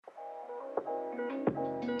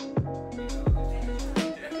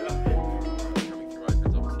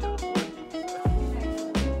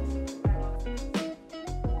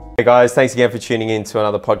Hey guys, thanks again for tuning in to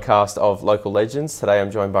another podcast of Local Legends. Today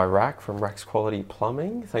I'm joined by Rack from Rack's Quality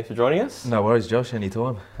Plumbing. Thanks for joining us. No worries, Josh,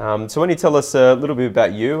 anytime. So why don't you tell us a little bit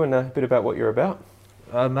about you and a bit about what you're about?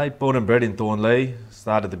 Mate, born and bred in Thornlea.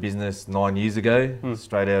 Started the business 9 years ago,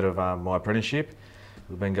 straight out of my apprenticeship.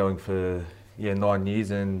 We've been going for 9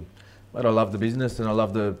 years, and mate, I love the business and I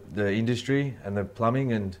love the industry and the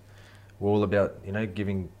plumbing, and we're all about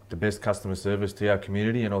giving the best customer service to our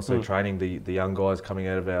community and also training the young guys coming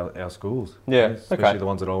out of our schools. Yeah, especially the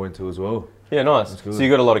ones that I went to as well. Yeah, nice. So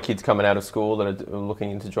you've got a lot of kids coming out of school that are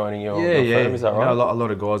looking into joining your firm, is that right? A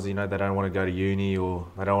lot of guys, they don't want to go to uni or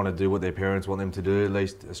they don't want to do what their parents want them to do. At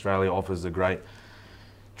least Australia offers a great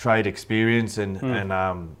trade experience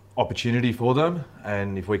and opportunity for them,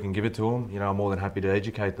 and if we can give it to them, I'm more than happy to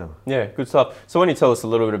educate them. Yeah, good stuff. So why don't you tell us a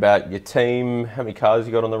little bit about your team, how many cars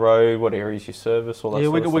you got on the road, what areas you service, all that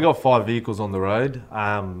sort of stuff? We got 5 vehicles on the road,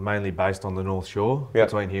 mainly based on the North Shore,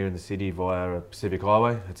 between here and the city via a Pacific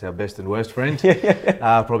Highway. It's our best and worst friend.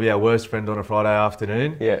 Probably our worst friend on a Friday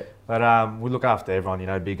afternoon. Yeah. But we look after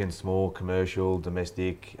everyone, big and small, commercial,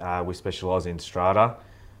 domestic. We specialise in strata.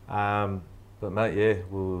 But mate,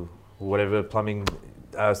 whatever plumbing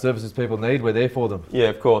services people need, we're there for them. Yeah,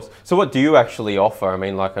 of course. So what do you actually offer? I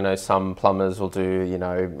mean, like I know some plumbers will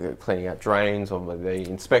do, cleaning out drains or the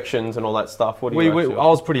inspections and all that stuff. What do you I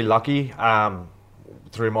was pretty lucky.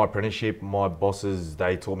 Through my apprenticeship, my bosses,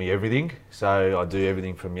 they taught me everything. So I do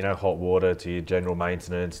everything from, hot water to your general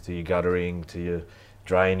maintenance, to your guttering, to your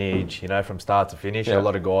drainage, from start to finish. Yeah. A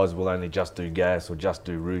lot of guys will only just do gas or just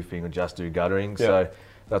do roofing or just do guttering. Yeah. So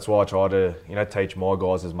that's why I try to, teach my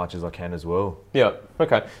guys as much as I can as well. Yeah,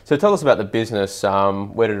 okay. So tell us about the business.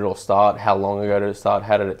 Where did it all start? How long ago did it start?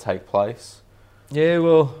 How did it take place? Yeah,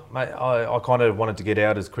 well, mate, I kind of wanted to get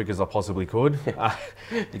out as quick as I possibly could.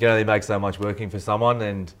 You can only make so much working for someone,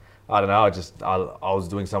 and I don't know, I was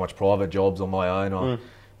doing so much private jobs on my own. It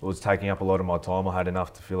was taking up a lot of my time. I had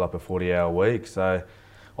enough to fill up a 40-hour week. So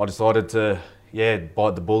I decided to,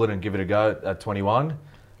 bite the bullet and give it a go at 21.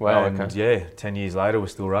 Wow, and 10 years later, we're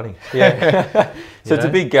still running. Yeah. So it's a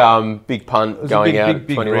big punt going out at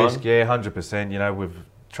 21. Risk, 100%.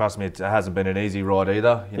 Trust me, it hasn't been an easy ride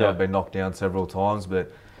either. I've been knocked down several times,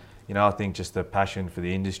 but I think just the passion for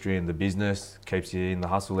the industry and the business keeps you in the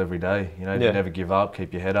hustle every day. You never give up,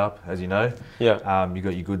 keep your head up, as you know. Yeah. You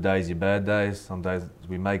got your good days, your bad days. Some days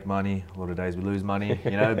we make money, a lot of days we lose money.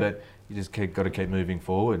 But you just got to keep moving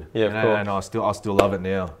forward. Yeah, of course. And I still love it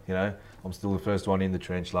now. I'm still the first one in the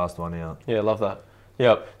trench, last one out. Yeah, love that.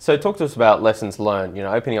 Yeah. So talk to us about lessons learned.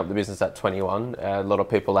 Opening up the business at 21. A lot of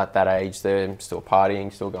people at that age, they're still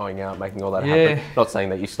partying, still going out, making all that happen. Not saying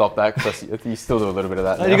that you stop that, because you still do a little bit of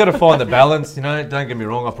that now. You got to find the balance. Don't get me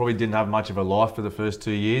wrong. I probably didn't have much of a life for the first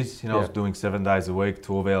 2 years. I was doing 7 days a week,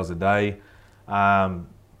 12 hours a day.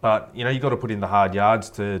 But you got to put in the hard yards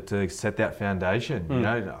to set that foundation.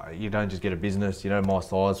 You don't just get a business, my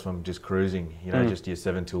size from just cruising. Just your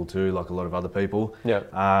 7 till 2, like a lot of other people. Yeah.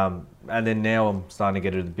 And then now I'm starting to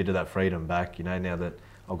get a bit of that freedom back. Now that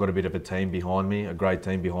I've got a bit of a team behind me, a great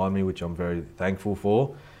team behind me, which I'm very thankful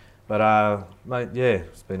for. But mate,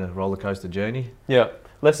 it's been a roller coaster journey. Yeah.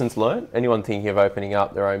 Lessons learned? Anyone thinking of opening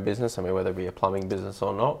up their own business? I mean, whether it be a plumbing business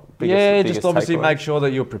or not? Just obviously make sure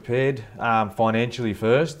that you're prepared financially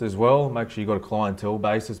first as well. Make sure you've got a clientele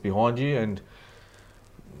basis behind you. And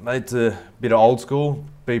mate, it's a bit of old school.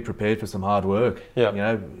 Be prepared for some hard work. Yeah.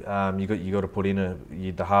 You got to put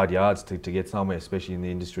in the hard yards to get somewhere, especially in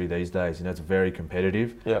the industry these days. It's very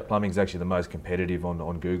competitive. Yeah. Plumbing's actually the most competitive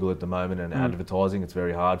on Google at the moment, and advertising, it's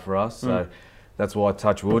very hard for us. So that's why,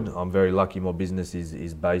 touch wood, I'm very lucky my business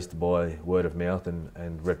is based by word of mouth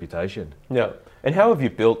and reputation. Yeah. And how have you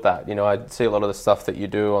built that? I see a lot of the stuff that you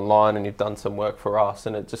do online, and you've done some work for us,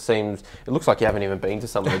 and it looks like you haven't even been to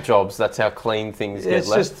some of the jobs. That's how clean things get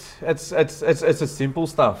left. It's a simple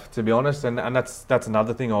stuff, to be honest, and that's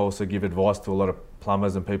another thing. I also give advice to a lot of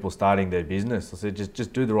plumbers and people starting their business. I said,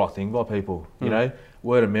 just do the right thing by people.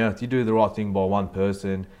 Word of mouth. You do the right thing by one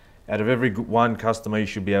person. Out of every one customer, you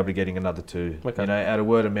should be able to getting another 2. Okay. Out of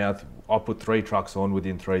word of mouth, I put 3 trucks on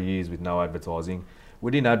within 3 years with no advertising.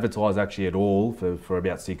 We didn't advertise actually at all for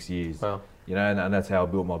about 6 years. Wow. And that's how I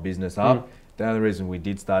built my business up. The only reason we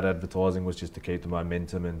did start advertising was just to keep the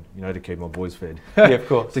momentum and, to keep my boys fed. Yeah, of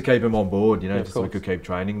course. To keep them on board, so we could keep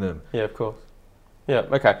training them. Yeah, of course. Yeah,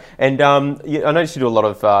 okay. And I noticed you do a lot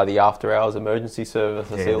of the after hours emergency service.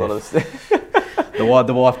 I see a lot of this.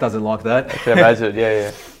 The wife doesn't like that. I can imagine,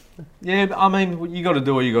 yeah. Yeah, I mean, you got to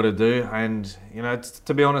do what you got to do, and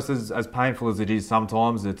to be honest, as painful as it is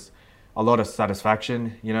sometimes, it's a lot of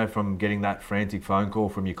satisfaction, from getting that frantic phone call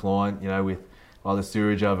from your client, with either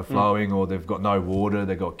sewage overflowing or they've got no water,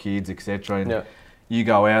 they've got kids, etc. And you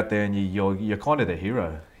go out there and you're kind of the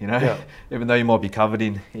hero, you know, even though you might be covered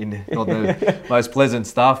in not the most pleasant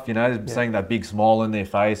stuff, you know, seeing that big smile on their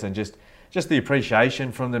face and just the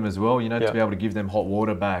appreciation from them as well, you know, to be able to give them hot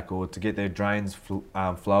water back or to get their drains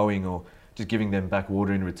flowing or just giving them back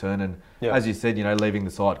water in return. And as you said, you know, leaving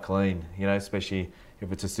the site clean, you know, especially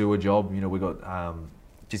if it's a sewer job, you know, we've got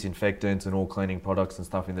disinfectants and all cleaning products and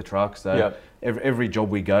stuff in the truck. So every job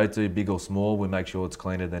we go to, big or small, we make sure it's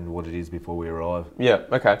cleaner than what it is before we arrive. Yeah,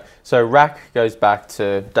 okay. So RAK goes back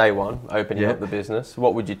to day one, opening up the business.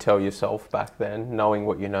 What would you tell yourself back then, knowing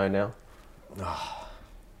what you know now?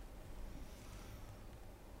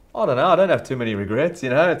 I don't know. I don't have too many regrets, you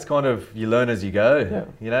know. It's kind of, you learn as you go,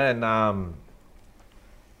 you know, and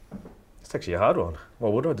it's actually a hard one.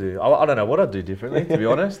 What would I do? I don't know what I'd do differently, to be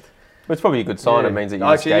honest. Well, it's probably a good sign. It means that you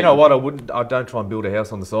actually, you know what? I don't try and build a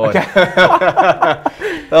house on the side.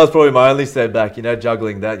 That was probably my only setback, you know,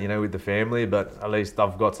 juggling that, you know, with the family. But at least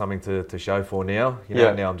I've got something to show for now. You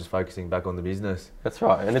know, now I'm just focusing back on the business. That's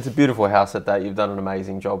right, and it's a beautiful house at that. You've done an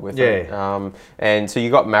amazing job with it. And so you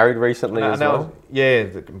got married recently as well.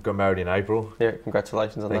 Got married in April. Yeah,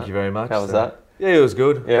 congratulations on that. Thank you very much. How was that? Yeah, it was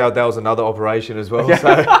good. That was another operation as well.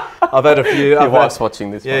 So I've had a few. Your wife's watching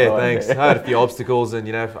this. Yeah, thanks. I had a few obstacles and,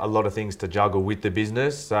 you know, a lot of things to juggle with the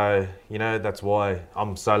business. So, you know, that's why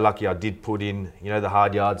I'm so lucky I did put in, you know, the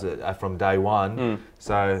hard yards from day one.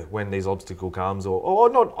 So when these obstacle comes, or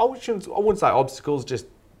not, I wouldn't say obstacles, just,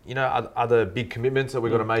 you know, other big commitments that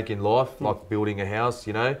we've got to make in life, like building a house,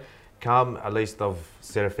 you know, at least I've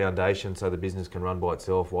set a foundation so the business can run by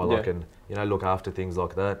itself while I can, you know, look after things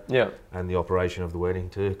like that. And the operation of the wedding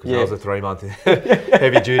too, because that was a 3-month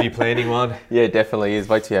heavy duty planning one. Yeah, it definitely is.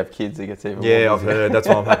 Wait till you have kids, it gets even more easier. I've heard. That's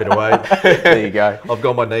why I'm happy to wait. There you go. I've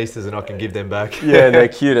got my nieces and I can give them back. Yeah, and they're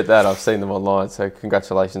cute at that. I've seen them online, so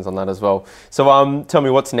congratulations on that as well. So tell me,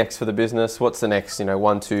 what's next for the business? What's the next,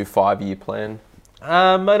 1, 2, 5 year plan?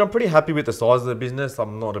 Mate, I'm pretty happy with the size of the business.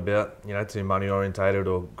 I'm not about, you know, too money orientated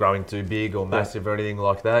or growing too big or massive or anything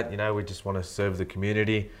like that. You know, we just want to serve the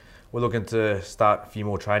community. We're looking to start a few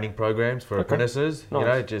more training programs for apprentices, you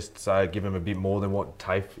know, just so give them a bit more than what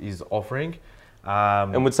TAFE is offering.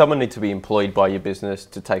 And would someone need to be employed by your business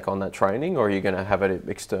to take on that training, or are you going to have it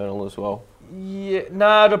external as well? Yeah,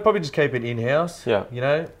 no, they'll probably just keep it in-house, you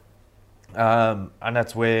know. And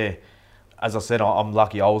that's where, as I said, I'm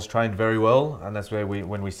lucky I was trained very well, and that's where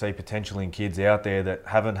when we see potential in kids out there that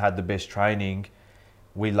haven't had the best training,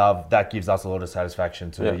 that gives us a lot of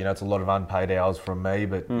satisfaction too. You know, it's a lot of unpaid hours from me,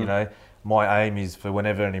 but you know, my aim is for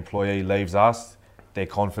whenever an employee leaves us, they're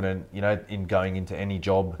confident, you know, in going into any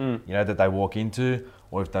job, you know, that they walk into,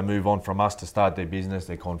 or if they move on from us to start their business,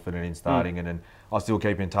 they're confident in starting. And then I still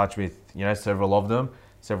keep in touch with, you know, several of them.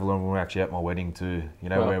 Several of them were actually at my wedding too, you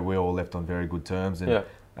know, where we all left on very good terms.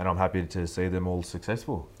 And I'm happy to see them all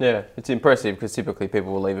successful. Yeah, it's impressive because typically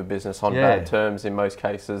people will leave a business on bad terms in most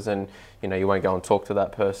cases, and you know, you won't go and talk to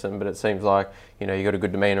that person, but it seems like, you know, you got a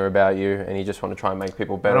good demeanour about you and you just want to try and make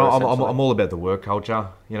people better. I'm all about the work culture,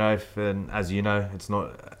 you know, and as you know,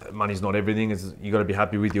 money's not everything. You got to be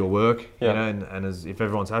happy with your work, you know, and if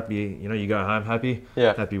everyone's happy, you know, you go home happy,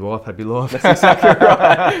 happy wife, happy life. That's exactly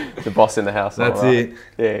right. The boss in the house. That's it.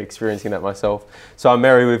 Yeah, experiencing that myself. So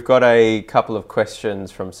Mary, we've got a couple of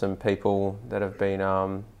questions from some people that have been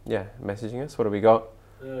messaging us. What have we got?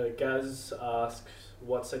 Gaz asks,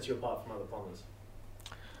 what sets you apart from other plumbers?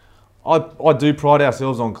 I do pride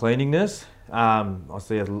ourselves on cleanliness. I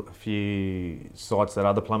see a few sites that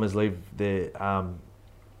other plumbers leave their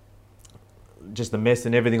just the mess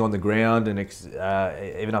and everything on the ground, and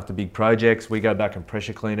even after big projects, we go back and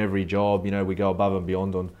pressure clean every job. You know, we go above and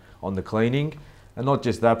beyond on the cleaning, and not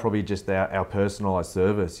just that, probably just our personalised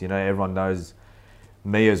service. You know, everyone knows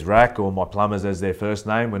me as RAK or my plumbers as their first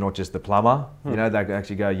name. We're not just the plumber. You know, they can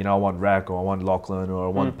actually go, you know, I want RAK or I want Lachlan or I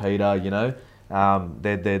want Peter. You know,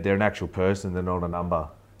 they're an actual person. They're not a number.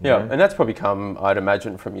 Yeah, and that's probably come, I'd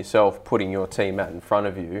imagine, from yourself putting your team out in front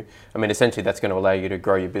of you. I mean, essentially, that's going to allow you to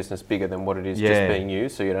grow your business bigger than what it is just being you.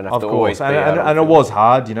 So you don't have to always be out. And it was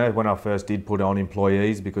hard, you know, when I first did put on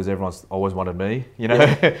employees, because everyone's always wanted me, you know.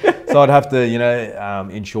 So I'd have to, you know,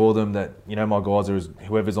 ensure them that, you know, my guys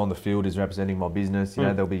whoever's on the field is representing my business. You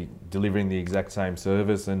know, they'll be delivering the exact same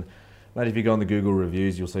service. And mate, if you go on the Google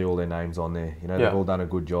reviews, you'll see all their names on there. You know, they've all done a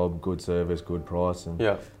good job, good service, good price. And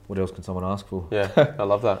what else can someone ask for? Yeah, I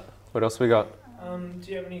love that. What else we got?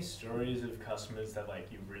 Do you have any stories of customers that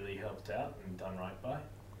like you really helped out and done right by?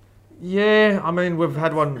 Yeah, I mean, we've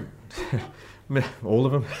had one, all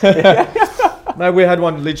of them. No, we had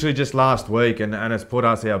one literally just last week, and it's put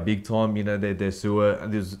us out big time. You know, their sewer,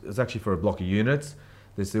 and it's actually for a block of units.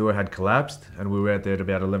 The sewer had collapsed, and we were out there at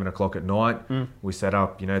about 11 o'clock at night. We set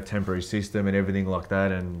up, you know, temporary system and everything like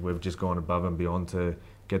that, and we've just gone above and beyond to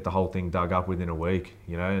get the whole thing dug up within a week.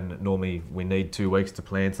 You know, and normally we need 2 weeks to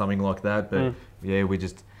plan something like that, but yeah,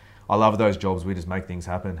 I love those jobs. We just make things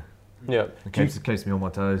happen. Yeah, it keeps me on my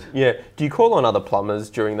toes. Yeah. Do you call on other plumbers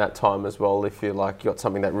during that time as well if you're like you got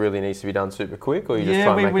something that really needs to be done super quick, or you just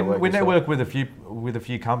try and make it work? We network with a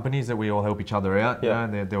few companies that we all help each other out. Yeah,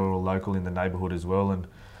 you know, and they're all local in the neighbourhood as well, and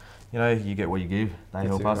you know, you get what you give. They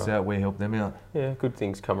help us out, we help them out. Yeah, good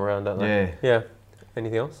things come around, don't they? Yeah.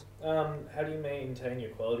 Anything else? How do you maintain your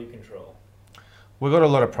quality control? We've got a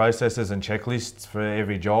lot of processes and checklists for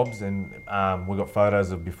every jobs, and we've got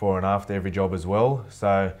photos of before and after every job as well.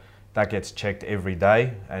 So that gets checked every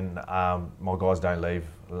day, and my guys don't leave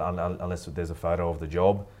unless there's a photo of the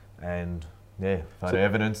job. And yeah, photo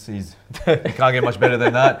evidence is you can't get much better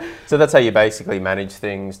than that. So that's how you basically manage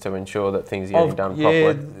things to ensure that things are getting done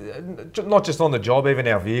properly. Not just on the job, even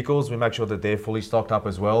our vehicles, we make sure that they're fully stocked up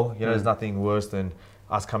as well. You know, there's nothing worse than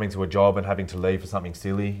us coming to a job and having to leave for something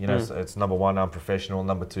silly. You know, it's number one, unprofessional.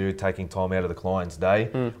 Number two, taking time out of the client's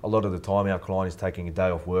day. A lot of the time our client is taking a day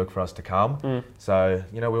off work for us to come. So,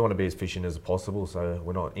 you know, we want to be as efficient as possible so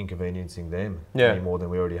we're not inconveniencing them any more than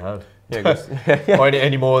we already have. Yeah, or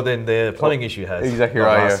any more than the plumbing issue has. Exactly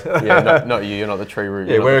right, yeah. Not you, you're not the tree root.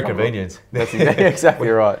 Yeah, we're a convenience. That's exactly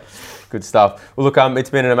right. Good stuff. Well, look, it's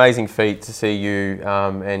been an amazing feat to see you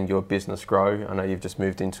and your business grow. I know you've just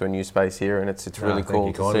moved into a new space here, and it's really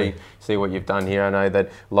cool to see what you've done here. I know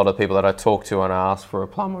that a lot of people that I talk to and I ask for a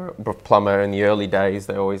plumber in the early days,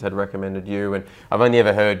 they always had recommended you, and I've only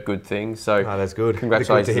ever heard good things. So that's good.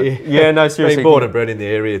 Congratulations. Good to hear. Yeah, no, seriously. Being born and bred in the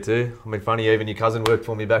area too. I mean, funny, even your cousin worked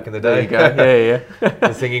for me back in the day. There you go.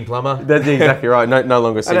 The singing plumber. That's exactly right. No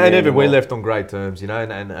longer singing. And even we left on great terms, you know.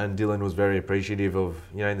 And Dylan was very appreciative of,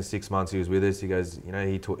 you know, in the 6 months he was with us, he goes, you know,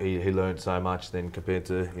 he learned so much then compared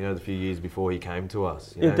to, you know, the few years before he came to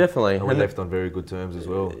us. You know? Definitely. And we left on very good terms as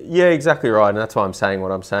well. Yeah, exactly right. And that's why I'm saying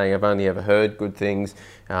what I'm saying. I've only ever heard good things.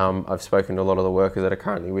 I've spoken to a lot of the workers that are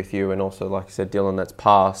currently with you, and also, like I said, Dylan, that's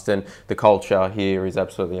passed. And the culture here is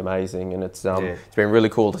absolutely amazing, and it's been really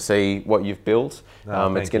cool to see what you've built.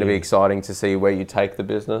 It's going to be exciting to see where you take the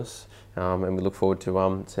business. And we look forward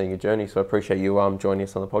to seeing your journey. So I appreciate you joining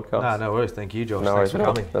us on the podcast. No worries. Thank you, Josh. No Thanks worries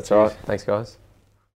for coming. That's all right. Thanks, guys.